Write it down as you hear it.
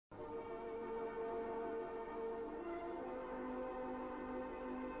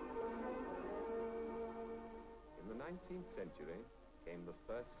19th century came the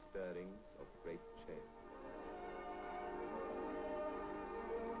first stirrings of great change.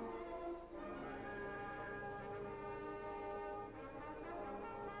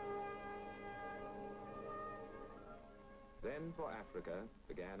 Then for Africa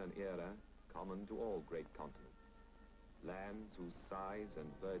began an era common to all great continents, lands whose size and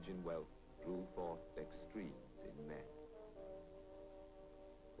virgin wealth drew forth extremes in men.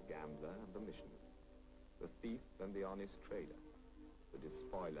 The gambler and the missionary, the thief and the honest trader, the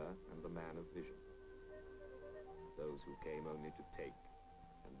despoiler and the man of vision, those who came only to take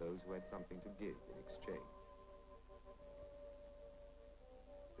and those who had something to give in exchange.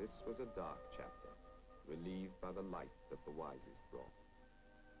 This was a dark chapter, relieved by the light that the wisest brought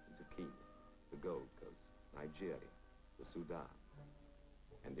into Kenya, the Gold Coast, Nigeria, the Sudan,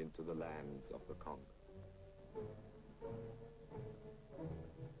 and into the lands of the Congo.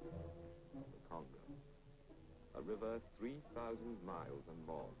 The Congo, a river 3,000 miles and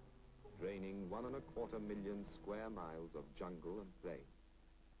more, draining 1.25 million square miles of jungle and plain,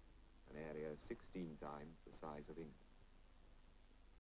 an area 16 times the size of England.